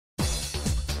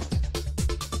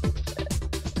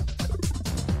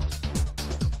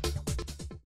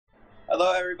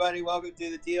Hello, everybody. Welcome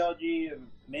to the TLG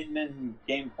Min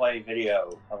gameplay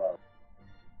video. Hello.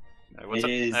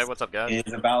 Hey, what's up, guys?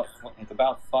 It's about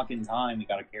fucking time we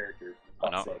got a character. I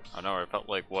know. It felt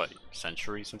like what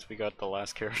century since we got the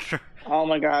last character. Oh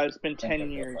my god, it's been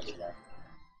 10 years.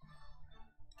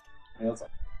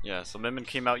 Yeah, so Min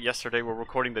came out yesterday. We're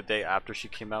recording the day after she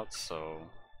came out, so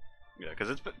yeah,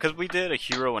 because we did a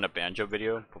hero and a banjo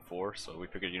video before, so we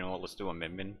figured, you know what, let's do a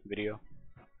Min video.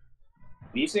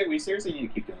 We seriously need to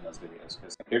keep doing those videos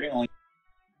because they're the only.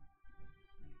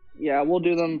 Yeah, we'll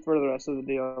do them for the rest of the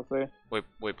DLC. Wait,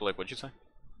 Blake, what'd you say?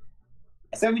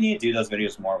 I said we need to do those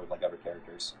videos more with like other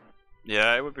characters.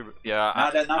 Yeah, it would be. Yeah,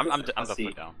 I'm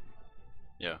definitely down.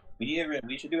 Yeah. We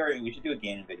should do a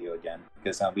gaming video again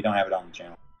because we don't have it on the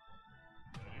channel.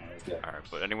 All right,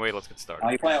 but anyway, let's get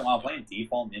started. While playing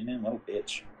default Min, what a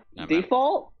bitch. Yeah,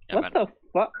 default? Yeah, what the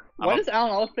fuck? Why does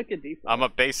Alan always pick a default? I'm a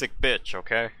basic bitch,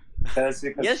 okay? Because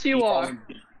yes, you are.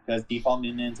 Because default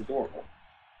Min's adorable.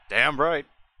 Damn right.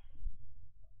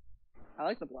 I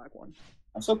like the black one.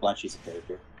 I'm so glad she's a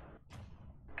character.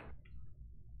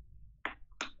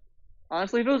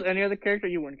 Honestly, if it was any other character,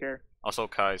 you wouldn't care. Also,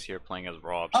 Kai's here playing as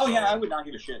Rob. Oh so... yeah, I would not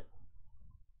give a shit.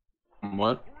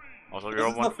 What? Also,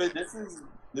 this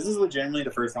is legitimately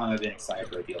the first time I've been excited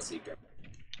for a DLC character.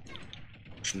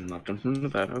 Nothing into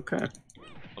that, okay.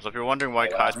 Also, if you're wondering why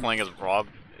Kai's playing as Rob,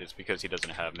 it's because he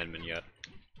doesn't have Min yet.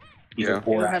 He doesn't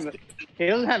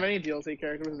have any DLC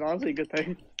characters, which is honestly a good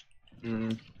thing.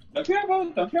 Don't you have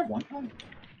one time?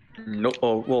 No,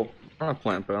 oh, well, I'm not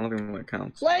playing, but I don't think that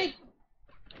counts. Blake!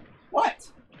 What?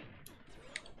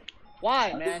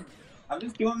 Why, man? I'm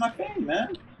just doing my thing,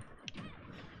 man.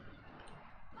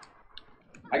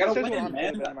 I gotta win,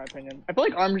 man. In my opinion, I feel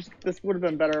like this would have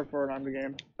been better for an armed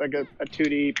game, like a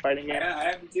 2D fighting game. I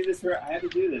have to do this. I have to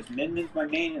do this. Min's my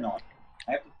main and all.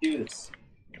 I have to do this.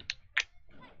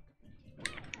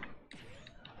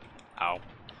 Ow.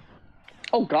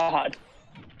 Oh God.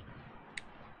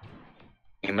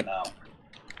 Damn it. No.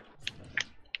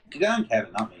 You done,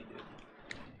 Kevin, not me, dude.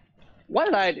 What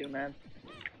did I do, man?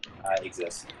 I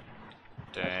exist.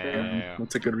 Damn.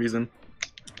 That's a good reason.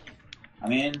 I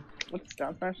mean... What's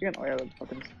down smash again? Oh yeah, the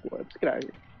fucking splits. Get out of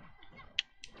here.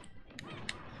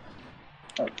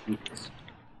 Oh, Jesus.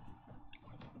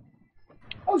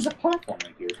 Oh, there's a platform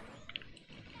right here.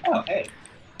 Oh, hey.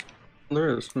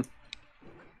 There is.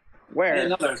 Where? I didn't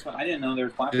know there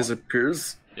was a platform. It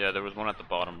disappears. Yeah, there was one at the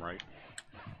bottom right.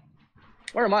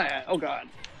 Where am I at? Oh God.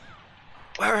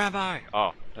 Where am I?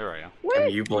 Oh, there I am. Where,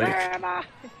 you, Blake? Where am I?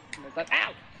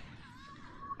 Ow!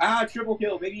 Ah, triple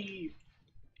kill, baby!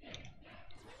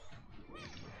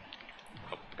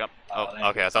 Oh,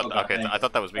 okay. I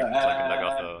thought that was me so I can leg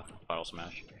off the final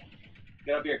smash.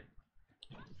 Get up here.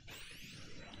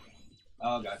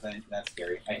 Oh god, that's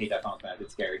scary. I hate that final smash.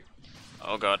 It's scary.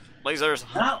 Oh god, lasers!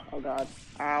 Ow! Oh God!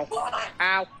 Ow!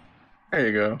 Ow! There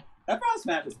you go. That final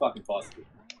smash is fucking busted.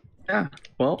 Yeah.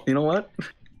 Well, you know what?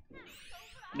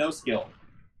 No skill.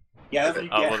 Yeah, that's what you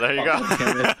get. Well, there you go.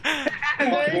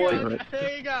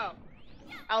 There you go.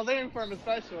 I was aiming for him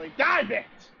especially. Die, bitch!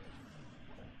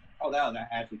 Oh, that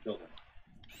actually killed him.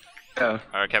 Yeah.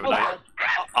 Alright, Kevin.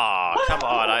 Aw, come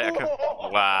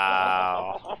on.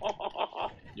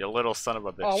 Wow. You little son of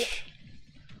a bitch. Oh.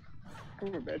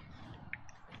 Come here, bitch.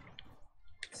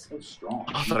 So strong.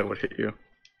 I thought I would hit you.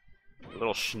 You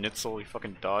little schnitzel, you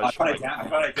fucking dodged. I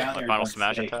thought I down there. Final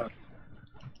smash attack.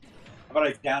 I thought I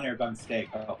was down there by mistake.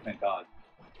 Oh, thank God.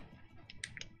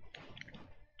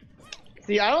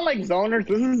 See, I don't like zoners.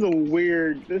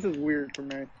 This is weird for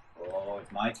me. Oh,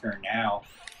 it's my turn now.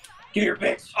 Get here,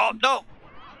 bitch! Oh, no!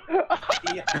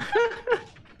 Yeah.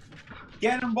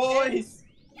 Get him, boys!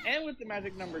 And with the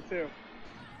magic number, too.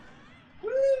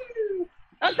 Woo!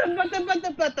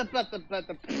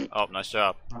 Oh, nice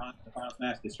job. The final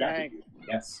smash distracted you.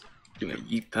 Yes. Gonna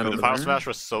eat that Dude, over the final there. smash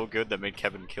was so good that made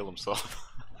Kevin kill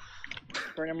himself.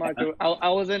 Pretty much. I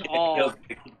was in awe.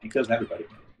 He kills everybody.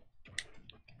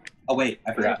 Oh, wait,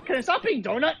 I forgot. Can I stop being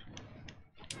donut?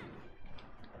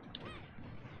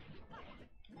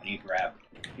 I need grab.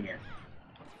 Come here.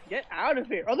 Get out of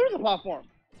here. Oh, there's a platform.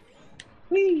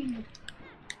 Whee!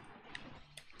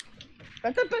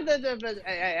 Hey.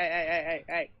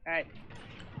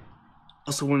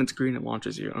 Also, when it's green, it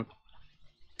launches you.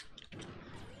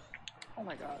 Oh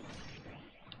my God.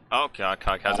 Oh, God,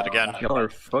 Kai has it again. Y'all are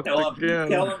fucked again.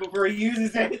 Kill him before he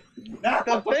uses it. No.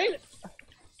 The thing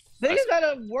is that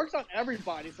it works on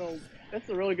everybody, so it's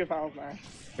a really good final smash.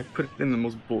 I put it in the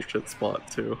most bullshit spot,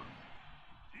 too.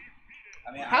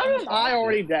 I mean, How am I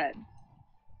already dead?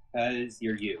 Because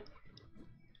you're you.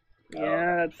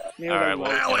 Yeah, it's near Alright, the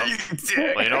well,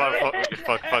 low. you know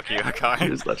what? Fuck you, Kai.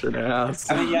 You're such an ass.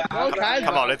 I mean, yeah. Well, Kai's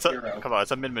Come on, it's hero.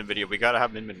 a Min video. We gotta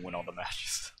have Min win all the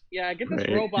matches. Yeah, get this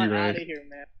Right, robot you're out right. of here,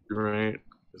 man. You're right.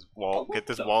 Get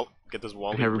this Wally.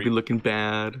 Everybody looking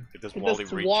bad. Get this Get Wally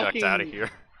this reject walking- out of here.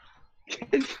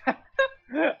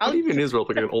 What even is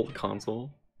like an old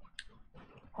console?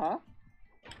 Huh?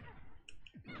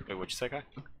 Wait, what'd you say, Kai?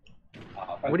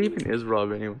 What even is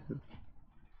Rob anyway?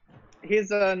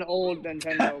 He's an old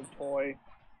Nintendo toy.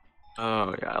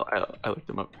 Oh yeah, I looked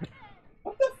him up.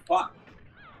 What the fuck?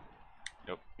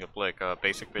 Yep, like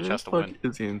basic bitch Where has the to fuck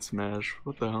win. is he in Smash?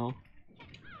 What the hell?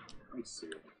 Let me see.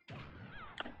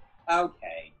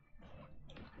 Okay.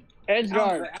 Edge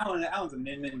guard. Alan's a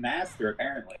min master,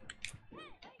 apparently.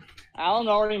 Alan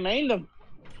already mained him.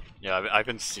 Yeah, I've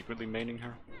been secretly maining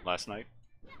her last night.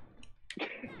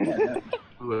 Yeah,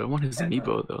 Ooh, I want his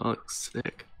amiibo though. That looks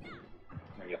sick.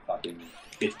 Are you fucking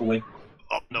bitch boy?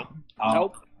 Oh, no.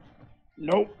 Nope.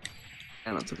 Nope.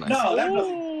 And that's a nice. No, that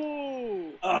doesn't.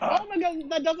 Ooh. Oh my god,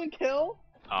 that doesn't kill?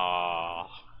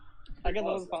 Aw. I guess that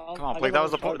was fun. Come on, Blake, that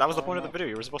was the point. That was the point of the video.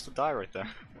 You were supposed to die right there.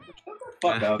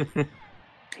 Fuck up.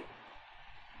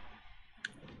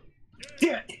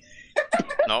 Yeah.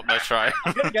 Nope, nice try.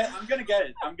 I'm gonna get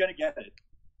it. I'm gonna get it.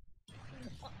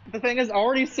 The thing is, I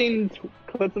already seen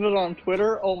clips of it on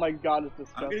Twitter. Oh my god, it's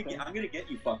disgusting. I'm gonna get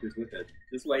you fuckers with it.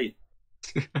 Just wait.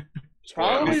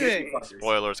 Probably Spoiler. me.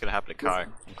 Spoiler, it's gonna happen to Kai.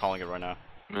 I'm calling it right now.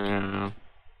 Yeah.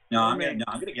 No, I'm gonna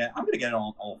get it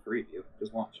on all three of you.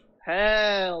 Just watch.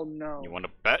 Hell no. You want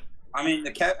to bet? I mean,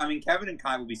 Kevin and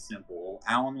Kai will be simple.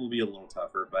 Alan will be a little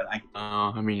tougher, but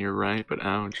Oh, I mean you're right, but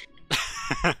ouch.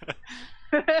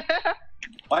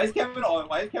 why is Kevin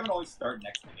always start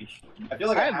next to me? I feel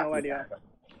like I I have have no to idea. attack him.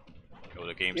 Oh,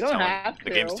 the game's You don't telling have the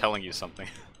game's to. telling you something.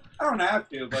 I don't have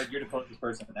to, but you're the closest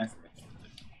person next to me.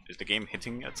 Is the game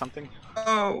hinting at something?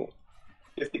 Oh.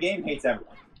 If the game hates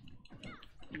everyone,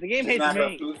 The game it's just a hates matter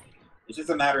of me. who. It's just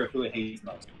a matter of who it hates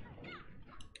most.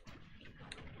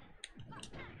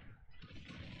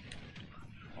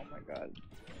 Oh my god.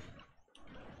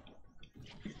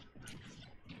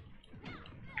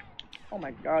 Oh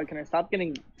my god, can I stop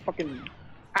getting fucking...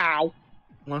 Ow.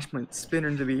 Launched my spinner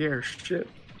into the air. Shit.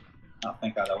 Oh,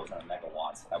 thank God that wasn't a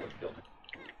megawatts. That would have killed me.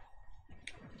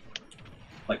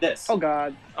 Like this. Oh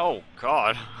god. Oh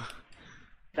God.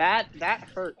 That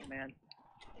hurt, man.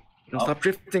 No, stop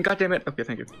drifting. God damn it. Okay,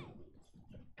 thank you.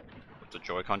 The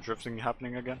Joy-Con drifting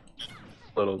happening again?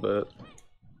 A little bit.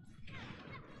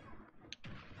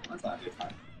 That's not a good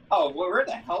time. Oh, well, where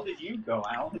the hell did you go,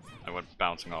 Alan? I went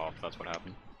bouncing off. That's what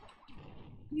happened.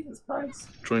 Jesus Christ.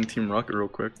 Join Team Rocket real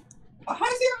quick. How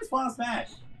does he have his final smash?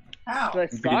 How? Do I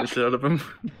Beating the suck? shit out of him.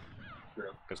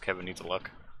 Because Kevin needs a luck.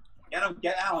 Get him,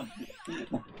 get Alan.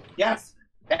 Yes.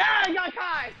 Yeah, I got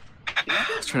Kai!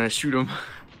 I was trying to shoot him.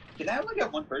 Can I only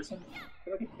get one person? I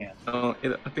feel like it can. Oh, I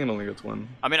think it only gets one.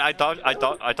 I mean, I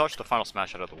dodged the final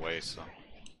smash out of the way, so.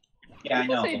 Yeah, I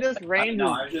People know. say this range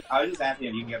No, is- I was just asking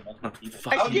if you can get multiple people.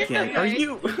 Fuck I you can't. can. Are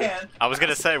you? You can. I was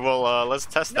gonna say, well, let's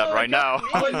test that No, right now.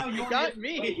 Oh, wait, no, you He only got hit-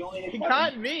 me. wait, you only hit He Kevin.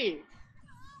 got me!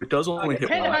 It does only hit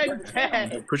Ten one. out of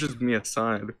 10. It pushes me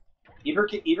aside. Either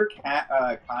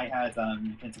Kai has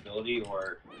invincibility,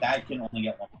 or Dad can only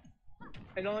get one.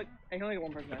 I can only get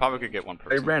one person. I probably could get one I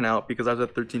person. ran out because I was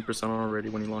at 13% already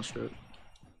when he launched it.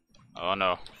 Oh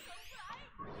no.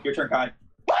 Your turn, Kai.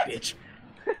 Bitch.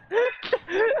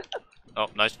 Oh,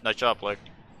 nice job, Blake.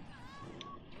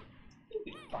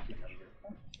 Fucking laser.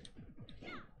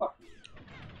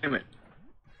 Damn it.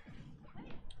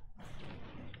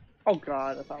 Oh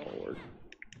god, that's not what it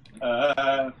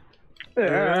Uh,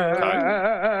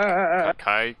 works.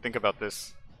 Kai, think about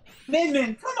this.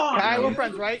 Min, come on! Kai, we're man.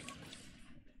 friends, right?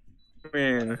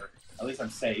 Man. At least I'm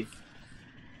safe.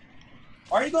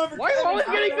 Why are you going for Why are you Kevin? always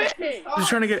How getting did I me? stop? Just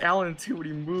trying to get Alan into when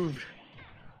he moved.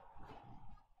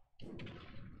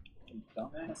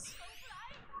 Dumbass.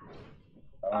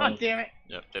 Oh, damn it.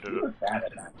 Yep, You were bad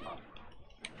at that.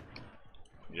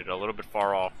 you did a little bit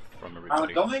far off from Alan,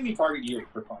 everybody. don't make me target you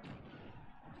for fun.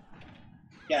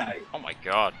 Yeah, Oh my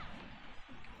God.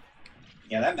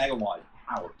 yeah, that megawatt is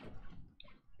powerful.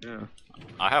 Yeah.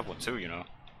 I have one too, you know.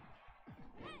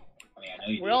 I mean, I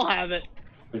know you We do, all have it.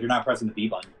 but you're not pressing the B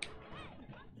button.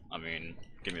 I mean,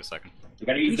 give me a second. You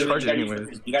gotta use You charge it you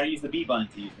anyways. gotta use the B button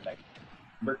to use the mega.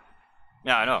 Remember?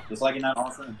 Yeah, I know. Just like in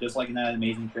that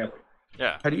amazing trailer.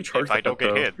 Yeah. How do you charge If I that don't get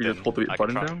though? hit, You just then hold the I can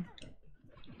button try. down?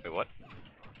 Wait, what?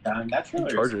 That You trailer.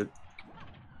 charge is- it.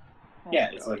 Yeah,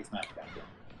 it's like a Smash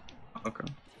Cut.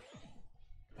 Okay.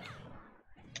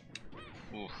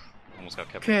 Oof. Almost got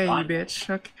Kevin. Okay, you Fine. bitch.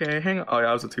 Okay, hang on. Oh yeah,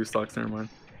 I was a 2 stocks, never mind.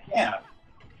 Yeah.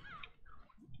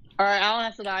 Alright, Alan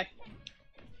has to die.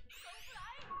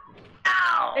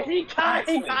 Ow! If he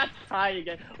got tied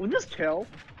again. Was this kill?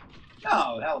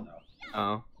 No, hell no.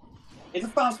 Oh. It's a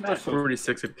final smash.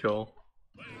 46 would kill.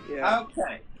 Yeah.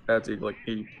 Okay. That's like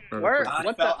 8. Where?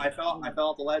 I fell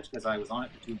off the ledge because I was on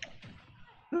it for 2 minutes.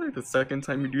 Like the second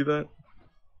time you do that?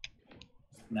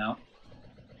 No.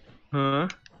 Huh?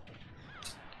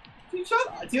 Dude, shut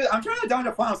up. Dude, I'm trying to dodge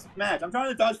a final smash. I'm trying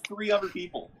to dodge 3 other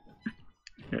people.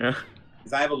 Yeah.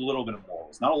 Because I have a little bit of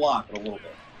morals. Not a lot, but a little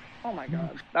bit. Oh my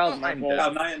god. That was my fault.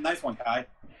 Oh, nice one, Kai.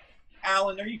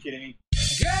 Alan, are you kidding me?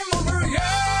 Game over, yeah!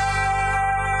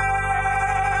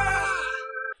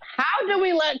 How do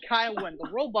we let Kai win? The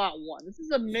robot won. This is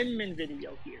a Min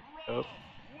video here. Oh.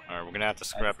 Alright, we're gonna have to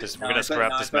scrap this. No, We're gonna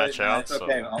scrap this match out. It's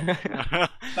okay.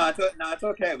 No, it's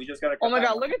okay. We just gotta. Oh my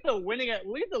god, look at the losing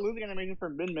animation for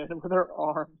Min with her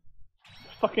arm.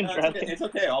 Fucking dragon. It's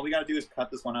okay. All we gotta do is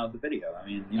cut this one out of the video. I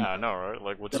mean, you know. No, right?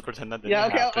 Like, we'll just pretend that didn't Yeah,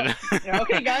 okay. happen.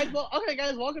 Okay, guys. Well,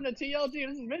 welcome to TLG.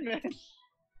 This is Min.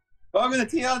 Welcome to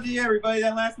TLG, everybody.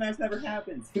 That last match never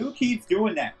happens. Who keeps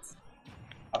doing that?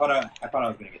 I thought I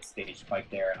was gonna get stage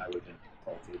spiked there, and I would have been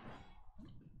told to.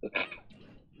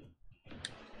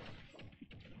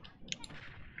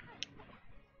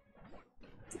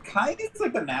 Kai is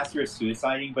like the master of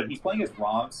suiciding, but he's playing as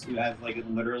Robs, who has like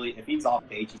literally, if he's off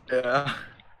page, Yeah.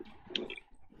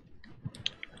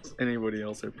 Anybody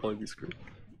else, I'd probably be screwed.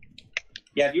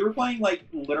 yeah. If you were playing like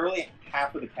literally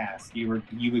half of the cast, you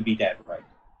would be dead, right?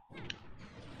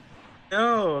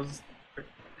 No. I was...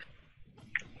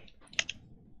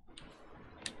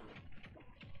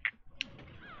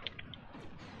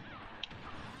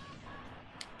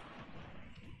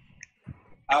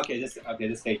 Okay,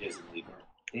 this stage isn't legal.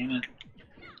 Damn it.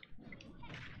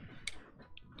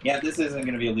 Yeah, this isn't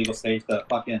gonna be a legal stage. The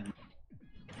fucking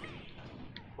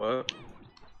What?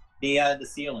 the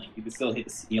ceiling. You can still hit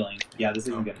the ceiling. Yeah, this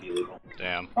isn't gonna be legal.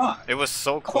 Damn. Ah, It was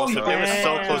so close. you It was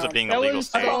so close to being a That legal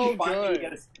was I stage. thought so we finally good.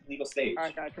 get a legal stage.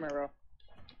 Alright, guys, come here, bro.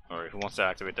 Alright, who wants to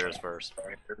activate theirs first?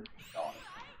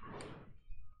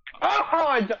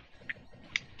 Oh,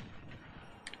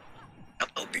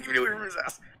 Oh, give me away from his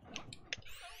ass.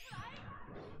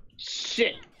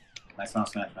 shit. Nice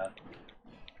mouse smash, man.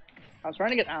 I was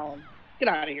trying to get Alan. Get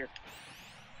out of here.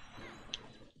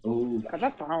 Ooh, God,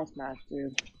 that's the house smash,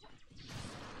 dude.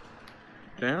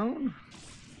 Down?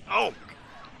 Oh!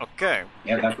 Okay.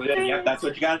 yeah, that's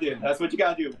what you gotta do. That's what you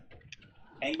gotta do.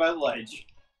 Hang by the ledge.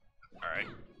 Alright.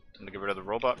 I'm gonna get rid of the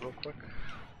robot real quick.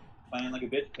 Playing like a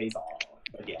bitch pays off.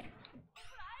 But yeah.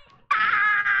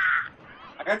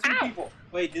 I got 2 people.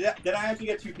 Wait, did I actually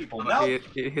get 2 people? No! It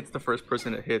hits the first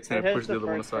person it hits, and it hits pushes the other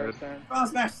one first aside. person. Final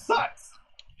smash sucks!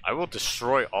 I will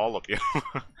destroy all of you.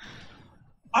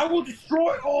 I will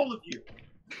destroy all of you!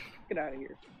 Get out of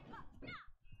here.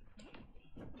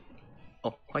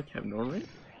 Oh, I have no right?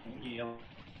 Yeah.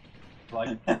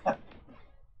 Like,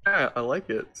 Yeah, I like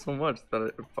it so much that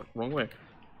I fucked the wrong way.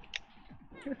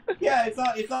 yeah, it's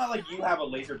not like you have a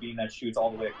laser beam that shoots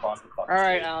all the way across the fucking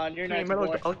Alright, stage. Alan, you're I next, mean,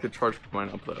 boy. I like to charge mine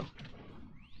up though.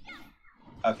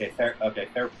 Okay, fair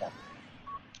point.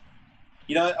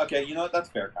 You know what? Okay, you know what? That's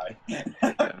fair, Kai. Yeah.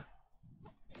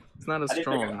 It's not as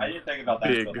strong. I didn't think about that.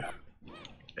 Big. until now.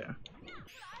 Yeah.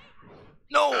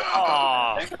 No!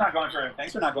 Aww. Thanks for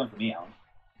not going for me, Alan.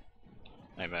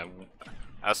 Hey man,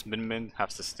 us Min have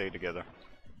to stay together.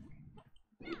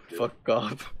 Fuck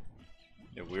off.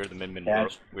 Yeah, we're the Min Yeah.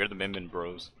 bros. We're the Min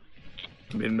bros.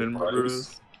 Min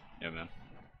Bros. Yeah, man.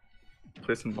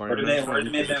 Play some We're Mario.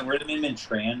 the Min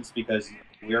trans because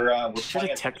we're Should playing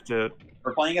have teched it.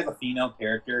 we're playing as a female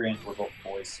character and we're both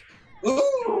boys.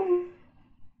 Ooh!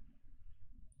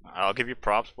 I'll give you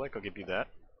props, Blake. I'll give you that.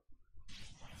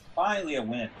 Finally a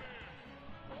win.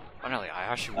 Finally, I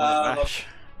actually won the match.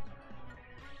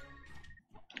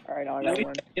 Alright, Alan, I got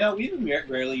one. We've been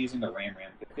rarely using the Ram.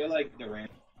 I feel like the Ram.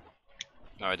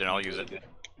 Alright, then I'll use it.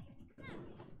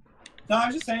 No, I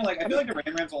was just saying, like, I feel like the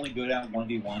Ram's only good at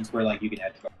 1v1s where, like, you can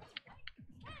edge guard.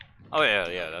 Oh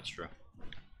yeah, that's true.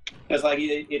 Because, like,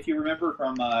 if you remember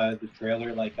from the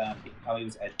trailer, like, how he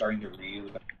was edge guarding the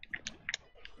Ryu.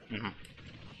 Mhm.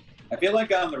 I feel like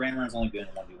the Ram's only good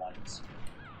in 1v1s.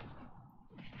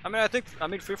 I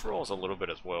mean, free for all is a little bit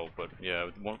as well, but yeah,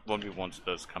 1v1s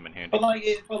does come in handy. But like,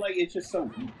 it's just so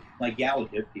weak. Like, yeah, will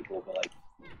hit people, but like,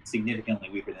 significantly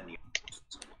weaker than the others.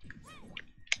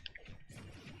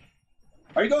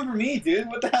 Are you going for me, dude?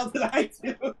 What the hell did I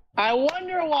do? I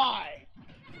wonder why.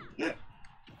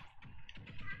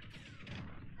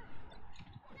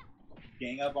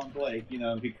 Gang up on Blake,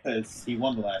 because he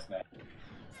won the last match.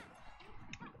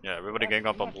 Yeah, everybody gang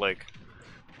up on Blake.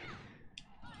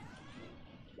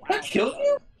 That killed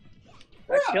you?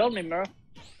 Where killed me, bro.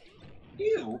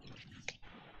 You.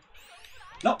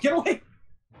 No, get away!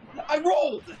 I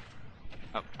rolled.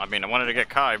 I mean, I wanted to get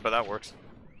Kai, but that works.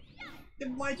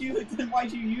 Then why'd you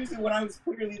use it when I was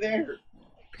clearly there?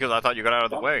 Because I thought you got out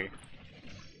of the way.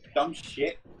 Dumb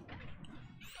shit.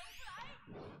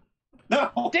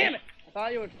 No! Damn it! I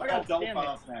thought you would. I got double damn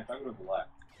final it. smash. I would have left.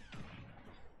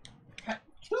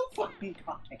 Kill fucking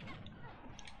Kai.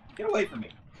 Get away from me.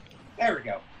 There we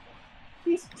go.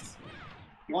 Jesus.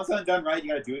 You want something done right, you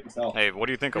gotta do it yourself. Hey, what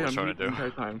do you think I was trying to do? Entire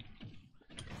time.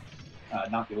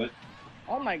 Not do it.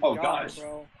 Oh my Oh, god, gosh.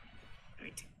 bro.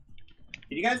 Did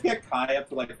you guys get Kai up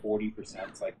to like 40%?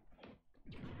 It's like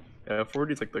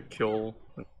 40 is like the kill.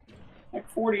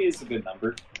 40 is a good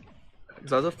number.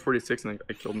 Because I was at 46 and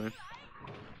I killed me.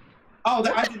 Oh,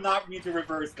 I did not mean to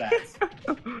reverse that.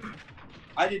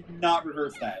 I did not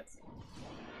reverse that.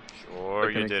 Sure,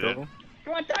 you did it.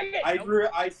 Come on, dang it!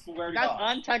 I swear to That's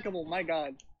God. untechable, my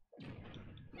god.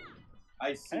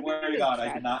 I swear to God,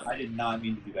 I did not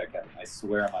mean to do that, Kevin. I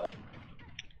swear on my life.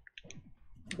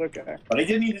 It's okay. But I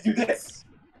did need to do this.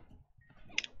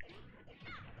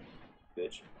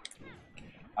 Bitch.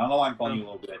 I don't know why I'm calling you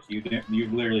a little bitch.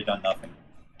 You've literally done nothing.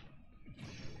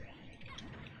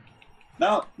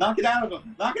 No, knock it out of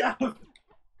him. Knock it out of him.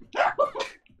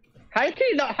 How can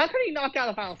he knock out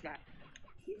a final smash?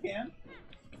 You can.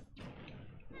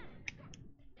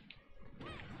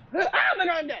 Ah, my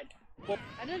god, I'm dead. Well,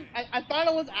 I thought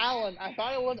it was Alan. I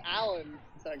thought it was Alan.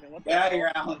 A second. What the Get out of hell?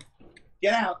 here, Alan.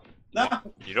 Get out. No.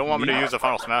 You don't want me to use a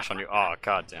final smash on you? Oh,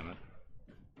 god damn it.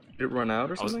 Did it run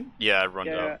out or something? Yeah, it runs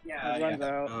Yeah, out. Yeah, it runs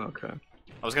out. Oh, okay.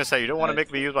 I was gonna say, you don't want to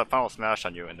make me use my final smash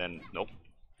on you, and then, nope.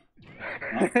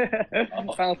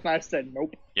 Final smash said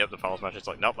nope. Yep, the final smash is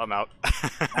like, nope, I'm out.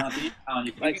 Alan,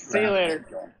 you Like, can see you later.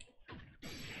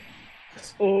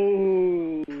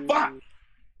 Oh. Fuck!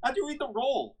 How'd you read the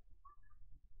roll?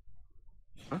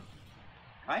 Huh?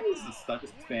 Kai is the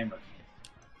stuckest spammer.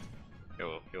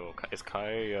 Yo, is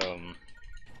Kai,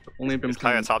 Only been Is Kai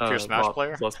a playing, top tier Smash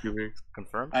player? Last few weeks.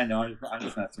 confirmed? I know, I'm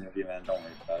just messing with you, man. Don't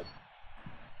worry about it.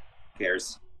 Who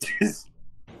cares?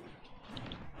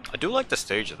 I do like the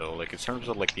stage though, like in terms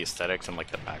of like the aesthetics and like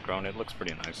the background, it looks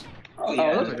pretty nice. Oh,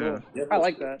 Oh, that's yeah. cool. Yeah, I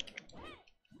like that.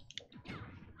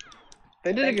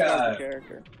 They did a think, good job with the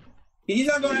character. He's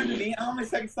not going after me. I'm on my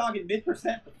second stock at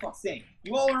mid-percent, for fuck's sake.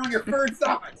 You all are on your third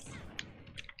stocks!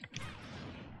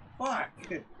 Fuck.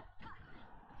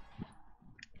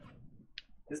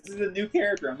 This is a new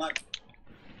character, I'm not...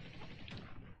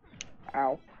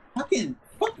 Ow.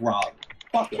 Fuck Rob.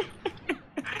 Fuck him.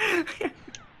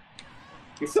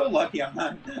 You're so lucky I'm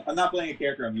not playing a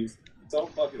character I'm used to. So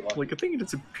fucking lucky. Like, I think it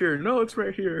disappeared. No, it's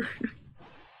right here.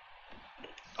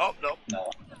 Oh, no. No.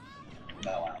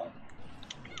 No, Alan.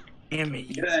 Damn it.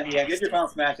 Get your final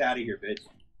smash out of here, bitch.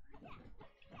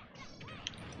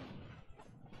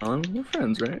 Alan, we're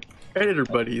friends, right? Editor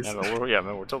buddies. Yeah,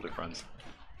 man, we're totally friends.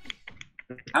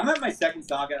 I'm at my second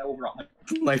stock at over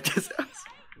 100. Like this ass.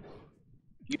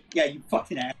 Yeah, you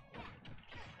fucking ass.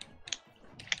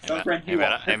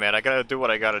 Hey man, I gotta do what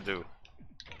I gotta do.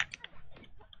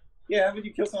 Yeah, how would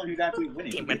you kill someone who's actually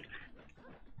winning? Damn it.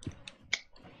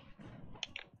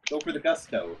 Go for the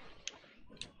gusto.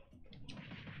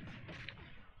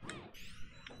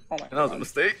 Oh my That was a god.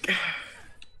 mistake.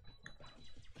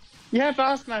 You had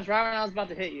final smash right when I was about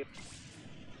to hit you.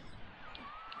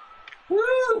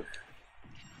 Woo!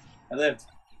 I lived.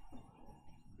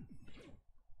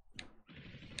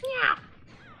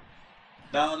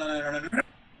 No.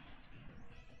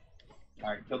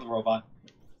 Alright, kill the robot.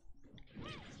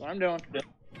 That's what I'm doing.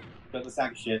 Kill the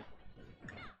sack of shit.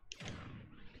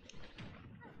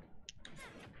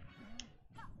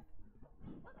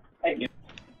 Hey,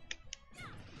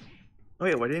 Oh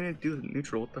yeah, why didn't it do the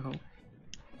neutral? What the hell?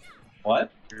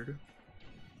 what? Weird.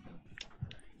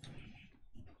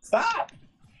 Stop!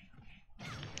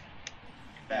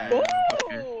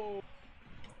 Ooh!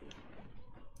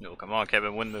 No, come on,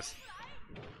 Kevin, win this.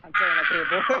 I'm staying up here,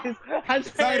 boys. I'm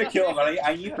It's not gonna kill him, but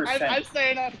I need percent. I'm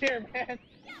staying up here, man.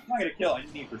 I'm not gonna kill, I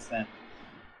just need percent.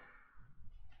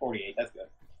 48, that's good.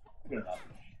 Good enough.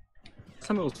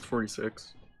 Some it was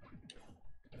 46.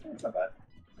 It's not bad.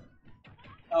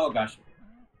 Oh gosh.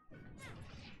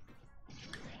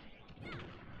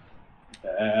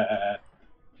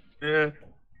 Yeah.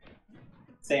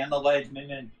 Stay on the ledge,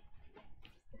 Min.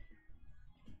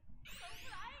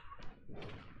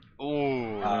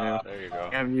 Ooh, there you go.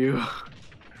 Damn you.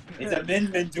 It's a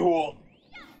Min duel.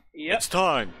 Yep. It's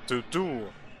time to do.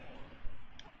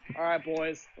 Alright,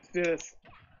 boys. Let's do this.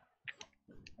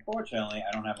 Unfortunately,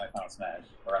 I don't have my final smash,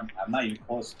 or I'm not even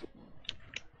close to it.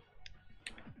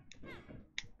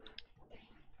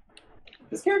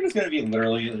 This character's gonna be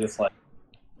literally just like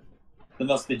the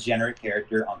most degenerate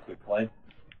character on Quick Play.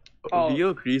 Oh, Leo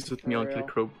agrees with me for on real.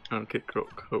 Kid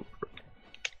Crow.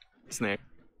 Snake.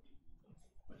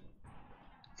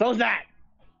 So's that.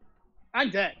 I'm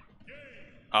dead.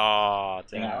 Oh,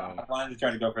 Yeah, damn. I wanted to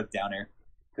try to go for the down air.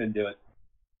 Couldn't do it.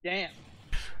 Damn.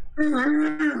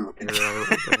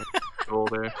 Roll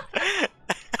there.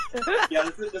 Yeah,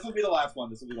 this will be the last one.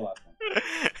 This will be the last one.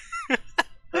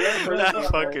 That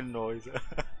fucking noise.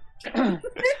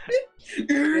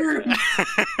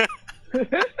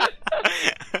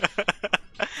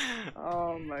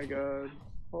 Oh my god.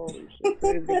 Holy shit.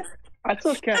 Crazy. I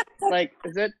still can't, like,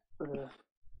 is it?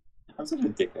 I'm such a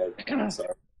dickhead. I'm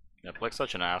sorry. Yeah, Blake's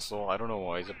such an asshole. I don't know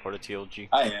why he's a part of TLG.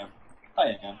 I am.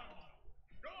 I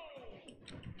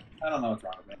don't know what's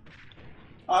wrong with me.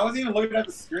 I wasn't even looking at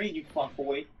the screen, you fuck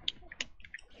boy.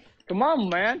 Come on,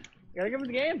 man. You gotta give me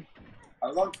the game. I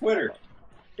was on Twitter.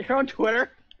 You're on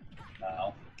Twitter?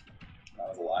 No. That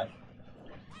was a lie.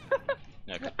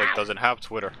 Yeah, 'cause Blake doesn't have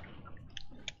Twitter.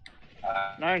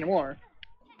 Not anymore.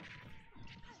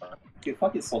 Dude,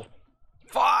 fucking soul.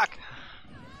 Fuck!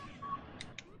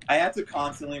 I have to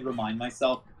constantly remind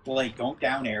myself, Blake, don't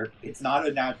down air. It's not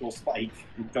a natural spike.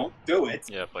 Don't do it.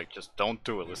 Yeah, Blake, just don't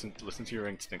do it. Listen to your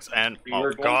instincts. And You oh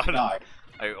were going to god, die.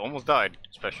 I almost died,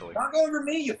 especially. Not going for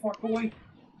me, you fuck boy.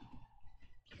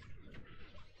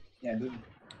 Yeah, dude.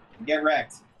 Get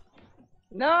wrecked.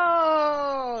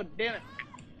 No! Damn it.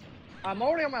 I'm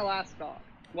already on my last stock.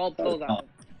 Well, close out.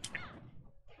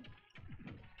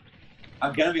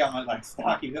 I'm gonna be on my last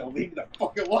stock. You gotta leave me the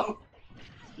fuck alone.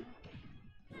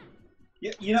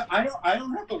 You know, I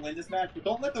don't have to win this match, but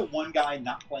don't let the one guy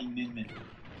not playing Min Min.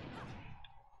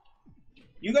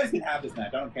 You guys can have this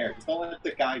match. I don't care. Just don't let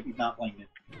the guy who's not playing Min.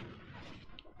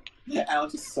 Yeah,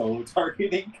 Alan's just solo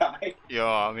targeting guy. Yo,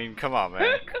 I mean, come on,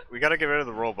 man. We gotta get rid of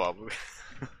the robot.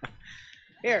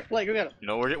 Here, Blake, go get him. You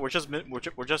know, we're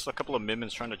just a couple of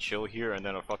minions trying to chill here, and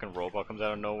then a fucking robot comes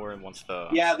out of nowhere and wants to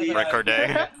wreck our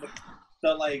day.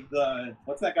 The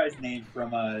what's that guy's name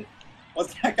from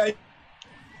what's that guy?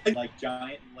 Like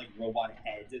giant like robot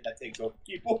heads that takes over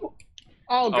people.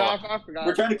 Oh god, I forgot.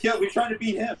 We're trying to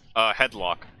beat him.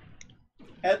 Headlock.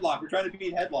 Headlock. We're trying to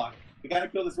beat Headlock. We gotta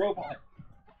kill this robot.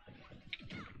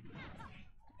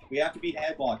 We have to beat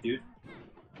Headlock, dude.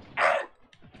 Alright,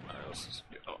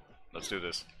 let's do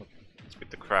this. Let's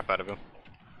beat the crap out of him.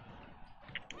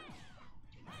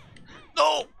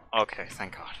 No! Okay,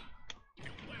 thank god.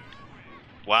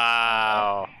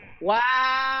 Wow.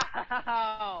 Wow!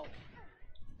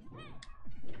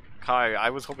 Kai, I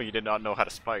was hoping you did not know how to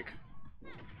spike.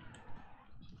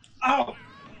 Oh!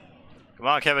 Come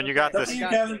on, Kevin, you got That's this. you,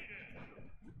 Kevin.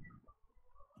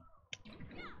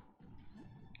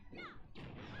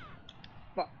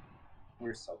 Fuck.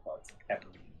 We're so fucked. Kevin.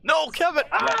 No, Kevin!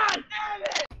 Ah, damn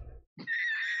it!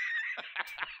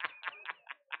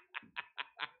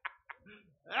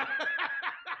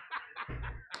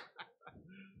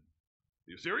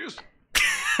 You serious?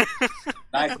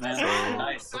 Nice, man.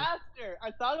 Nice. Faster!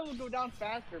 I thought it would go down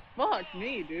faster. Fuck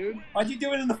me, dude. Why'd you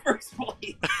do it in the first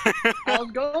place? I was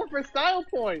going for style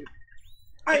point.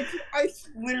 I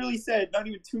literally said not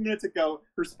even 2 minutes ago,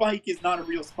 her spike is not a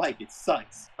real spike. It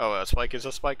sucks. Oh, a spike is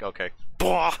a spike? Okay.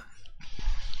 Blah!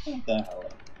 What the hell?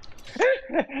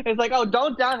 It's like, oh,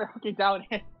 don't down it. Okay, down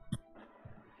it.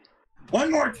 One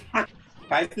more time.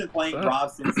 Kai's been playing Rob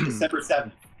since December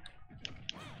 7th.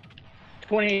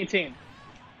 2018.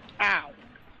 Ow.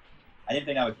 I didn't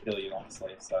think I would kill you,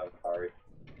 honestly, so sorry.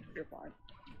 You're fine.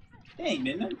 Dang,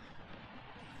 Midnight.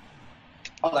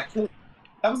 Oh, that killed.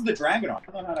 That was the dragon arm.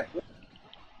 I don't know how that killed.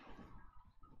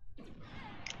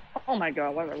 Oh my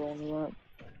god, why did I roll into that?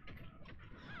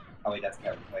 Oh, wait, that's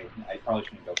Kevin. Wait, I probably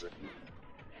shouldn't go for it.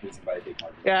 Losing by a big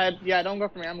margin. Yeah, don't go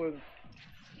for me. I'm losing.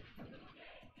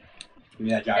 Give me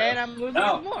that gyro. And I'm losing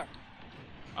No. even more.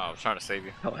 Oh, I was trying to save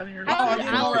you. Hell out of here. How I did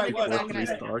didn't know where I Alan was. make it I back was and I Three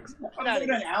did? stocks. I was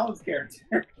looking at Alan's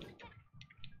character.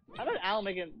 How did Al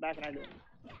make it back and I did?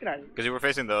 Get out of here. Because you were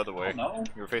facing the other way. Oh, no.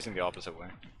 You were facing the opposite way.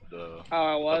 The Oh,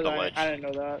 I was? the ledge. I didn't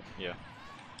know that. Yeah.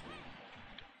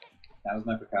 That was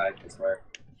meant for Kai, I swear.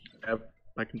 Yep,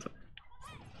 I can tell.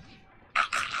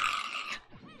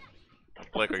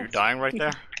 Blake, are you dying right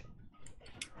there?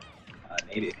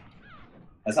 Maybe.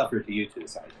 That's not fair to you to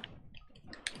decide.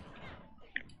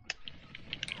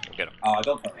 We'll get him. Oh,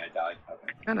 don't tell me I died.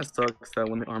 Okay. Kinda sucks that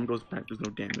when the arm goes back, there's no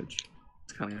damage.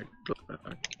 It's kinda like goes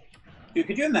back. Dude,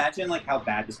 could you imagine like how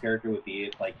bad this character would be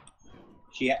if like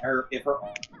if her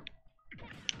arm.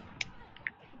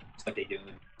 It's what they do.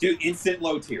 Dude, instant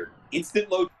low tier.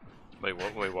 Instant low. Wait,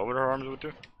 what would her arms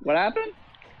do? What happened?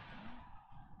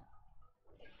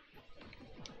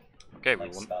 Okay,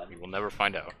 Like stun. we will never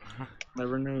find out.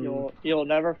 Never knew. You'll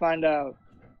never find out.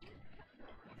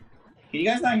 Can you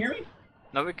guys not hear me?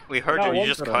 No, we heard No, you. You what-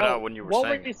 just no, cut out when you were What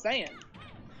saying were you it. saying?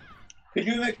 Could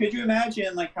you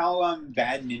imagine like how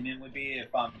bad Min Min would be if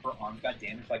her arms got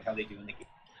damaged like how they do in the game?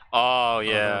 Oh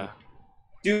yeah.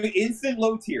 Dude, instant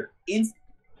low tier.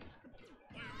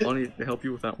 I'll need to help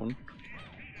you with that one.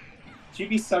 She'd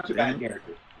be such a bad Damn.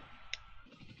 character.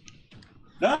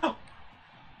 No.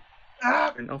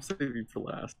 Ah! And I'll save you for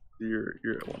last. You're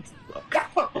at one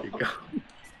stop. There you go.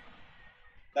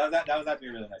 That was actually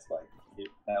a really nice fight. Dude,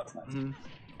 that was nice. Mhm.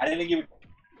 I didn't give.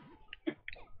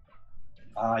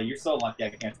 You're so lucky I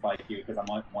can't spike you because I'm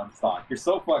on one stock. You're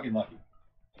so fucking lucky.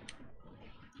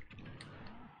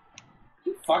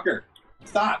 You fucker.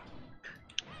 Stop.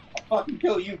 I'll fucking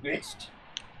kill you, bitch.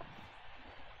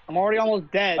 I'm already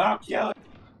almost dead. I'll kill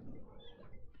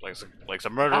Blake's a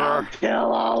I'll murderer.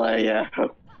 kill all of you.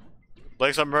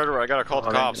 Blake's a murderer. I gotta call the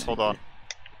Oh, cops. Hold on.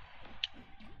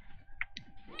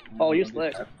 Oh, you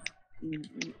slick.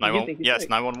 Yes,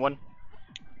 911.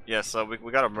 Yes,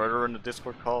 we got a murderer in the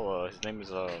Discord call. His name is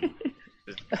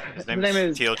his name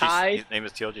is TLG. Kai. His name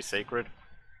is TLG Sacred.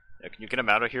 Yeah, can you get him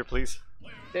out of here, please?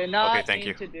 Did not Okay, thank mean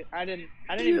you. to do. I didn't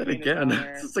Do even that mean again. it down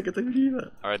there. It's the second time you do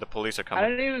that. All right, the police are I coming.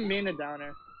 didn't even mean it down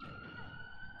there.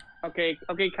 Okay,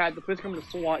 Kai, the police are coming to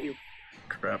SWAT you.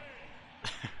 Crap.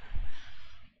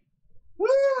 Woo!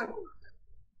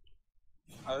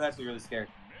 I was actually really scared.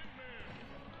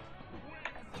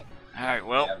 All right,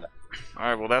 well. Yeah,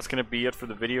 Alright, well that's gonna be it for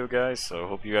the video, guys. So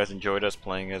hope you guys enjoyed us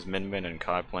playing as Min Min and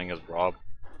Kai playing as Rob.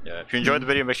 Yeah, if you enjoyed the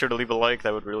video, make sure to leave a like.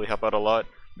 That would really help out a lot.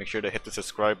 Make sure to hit the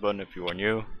subscribe button if you are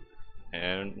new.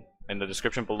 And in the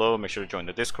description below, make sure to join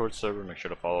the Discord server. Make sure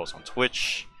to follow us on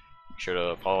Twitch. Make sure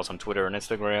to follow us on Twitter and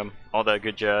Instagram. All that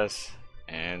good jazz.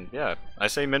 And yeah, I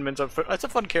say Min Min's it's a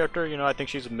fun character. You know, I think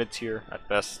she's a mid tier at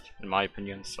best, in my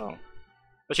opinion. So,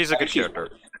 but she's a good character.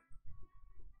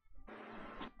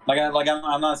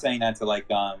 I'm not saying that to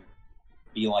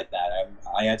be like that.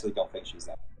 I actually don't think she's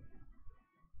that.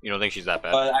 You don't think she's that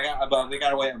bad? But we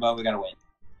gotta wait. But we gotta wait.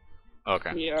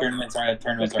 Okay. Yeah. Tournaments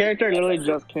The character literally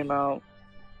just came out.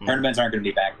 Tournaments aren't gonna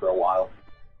be back for a while.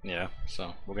 Yeah,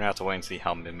 so we're gonna have to wait and see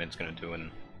how Min Min's gonna do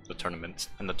in the tournament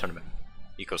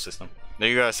ecosystem. Thank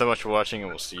you guys so much for watching, and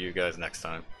we'll see you guys next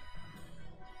time.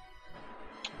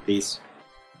 Peace.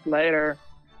 Later.